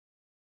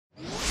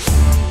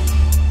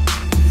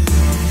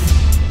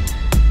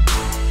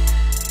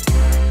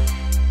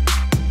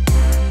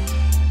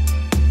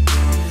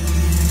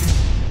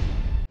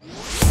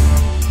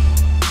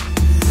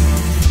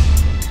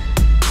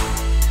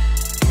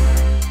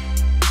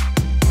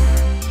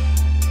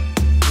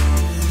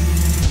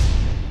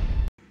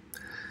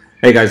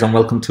Hey guys, and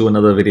welcome to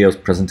another video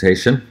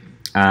presentation,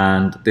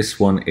 and this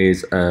one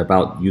is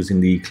about using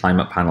the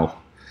climate panel.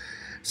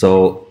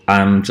 So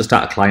I'm just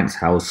at a client's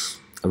house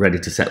ready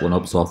to set one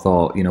up, so I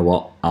thought, you know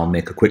what, I'll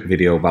make a quick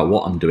video about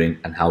what I'm doing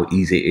and how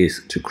easy it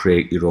is to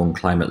create your own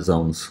climate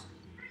zones.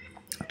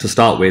 To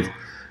start with,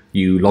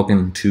 you log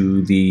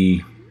into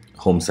the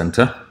home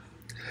center.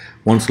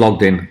 Once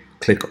logged in,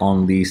 click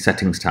on the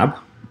settings tab,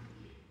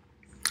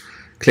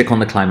 click on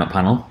the climate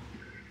panel.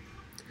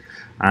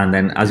 And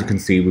then, as you can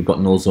see, we've got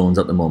no zones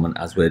at the moment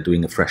as we're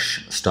doing a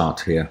fresh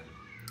start here.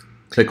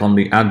 Click on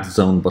the Add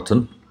Zone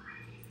button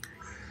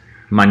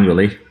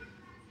manually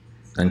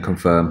and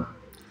confirm.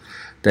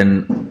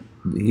 Then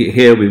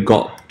here we've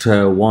got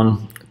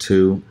 1,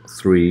 2,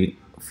 3,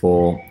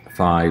 4,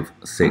 5,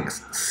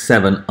 6,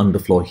 7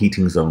 underfloor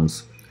heating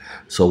zones.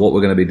 So what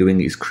we're going to be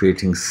doing is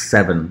creating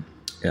 7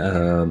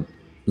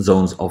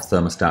 zones of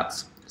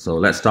thermostats. So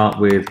let's start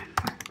with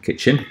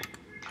kitchen,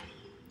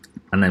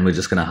 and then we're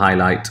just going to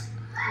highlight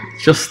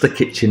just the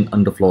kitchen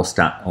underfloor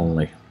stat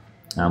only,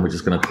 and we're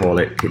just going to call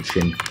it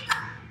kitchen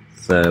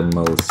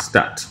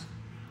thermostat.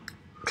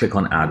 Click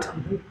on add.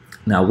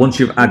 Now once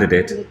you've added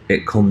it,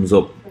 it comes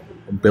up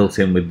built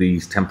in with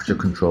these temperature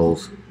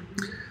controls.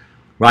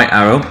 Right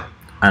arrow,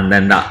 and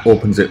then that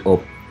opens it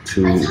up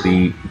to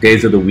the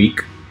days of the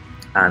week,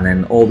 and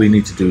then all we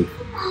need to do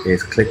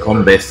is click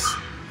on this,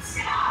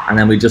 and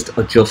then we just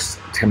adjust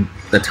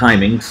the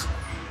timings,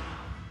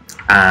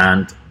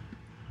 and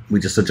we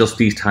just adjust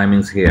these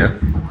timings here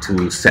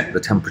to set the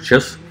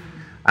temperatures,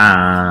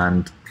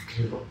 and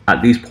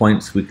at these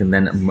points we can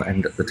then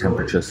end the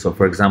temperature. So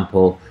for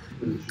example,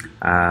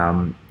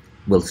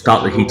 we'll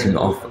start the heating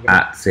off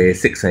at say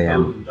 6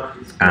 AM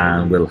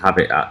and we'll have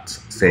it at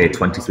say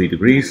 23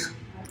 degrees.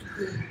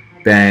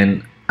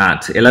 Then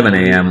at 11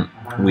 AM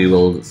we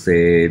will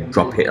say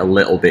drop it a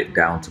little bit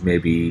down to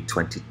maybe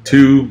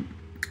 22,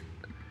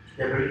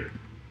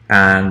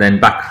 and then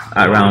back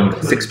at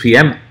around 6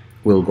 PM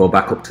we'll go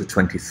back up to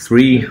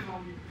 23,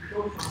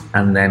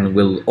 and then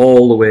we'll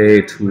all the way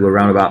to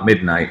around about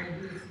midnight,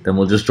 then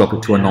we'll just drop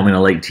it to a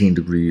nominal 18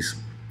 degrees.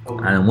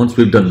 And once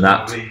we've done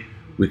that,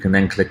 we can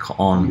then click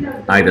on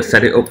either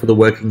set it up for the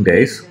working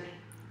days,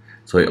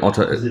 so it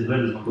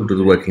will do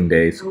the working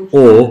days,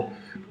 or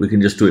we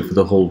can just do it for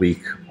the whole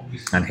week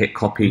and hit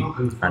copy,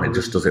 and it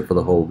just does it for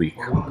the whole week.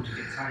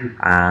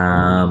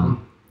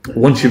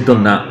 Once you've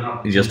done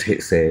that, you just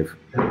hit save.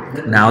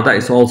 Now that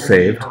it's all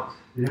saved,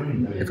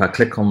 if I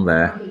click on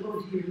there,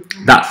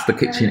 that's the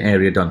kitchen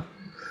area done.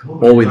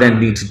 All we then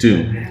need to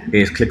do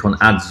is click on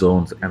add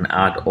zones and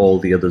add all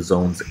the other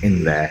zones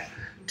in there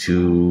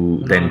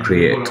to then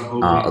create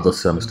our other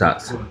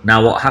thermostats.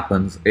 Now what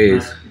happens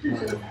is,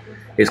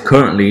 it's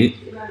currently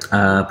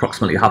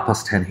approximately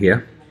 10:30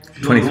 here,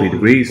 23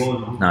 degrees.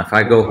 Now if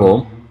I go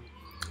home,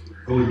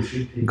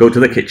 go to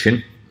the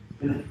kitchen,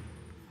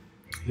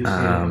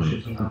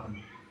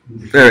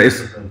 there it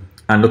is.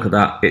 And look at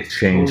that, it's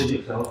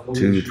changed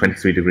to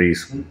 23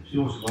 degrees.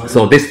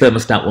 So this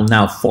thermostat will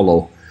now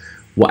follow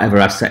whatever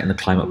I've set in the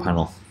climate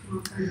panel.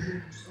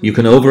 You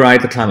can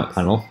override the climate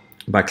panel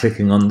by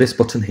clicking on this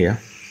button here,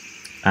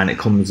 and it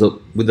comes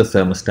up with the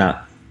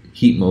thermostat,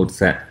 heat mode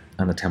set,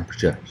 and the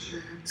temperature.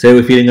 Say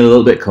we're feeling a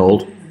little bit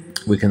cold,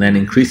 we can then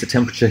increase the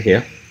temperature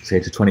here, say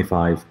to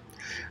 25,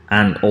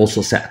 and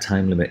also set a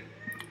time limit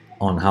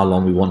on how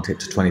long we want it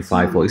to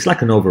 25 for. It's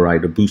like an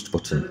override, a boost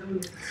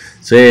button.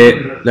 Say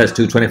let's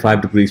do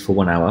 25 degrees for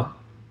 1 hour,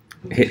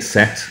 hit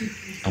set,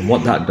 and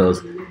what that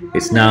does,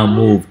 it's now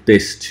moved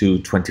this to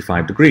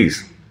 25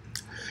 degrees.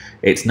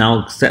 It's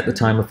now set the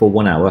timer for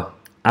 1 hour.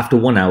 After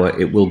 1 hour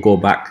it will go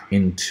back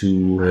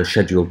into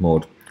scheduled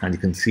mode, and you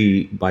can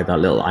see by that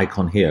little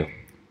icon here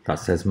that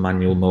says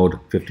manual mode,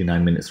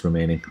 59 minutes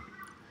remaining,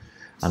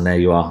 and there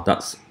you are,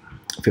 that's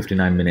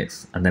 59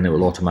 minutes, and then it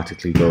will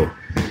automatically go.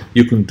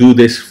 You can do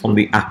this from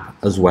the app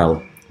as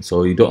well,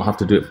 so you don't have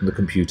to do it from the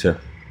computer,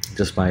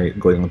 just by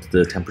going onto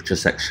the temperature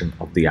section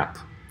of the app.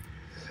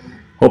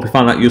 Hope you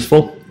found that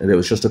useful. It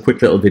was just a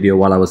quick little video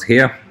while I was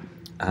here.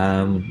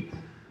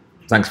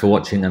 Thanks for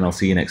watching, and I'll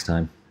see you next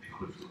time.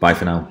 Bye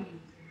for now.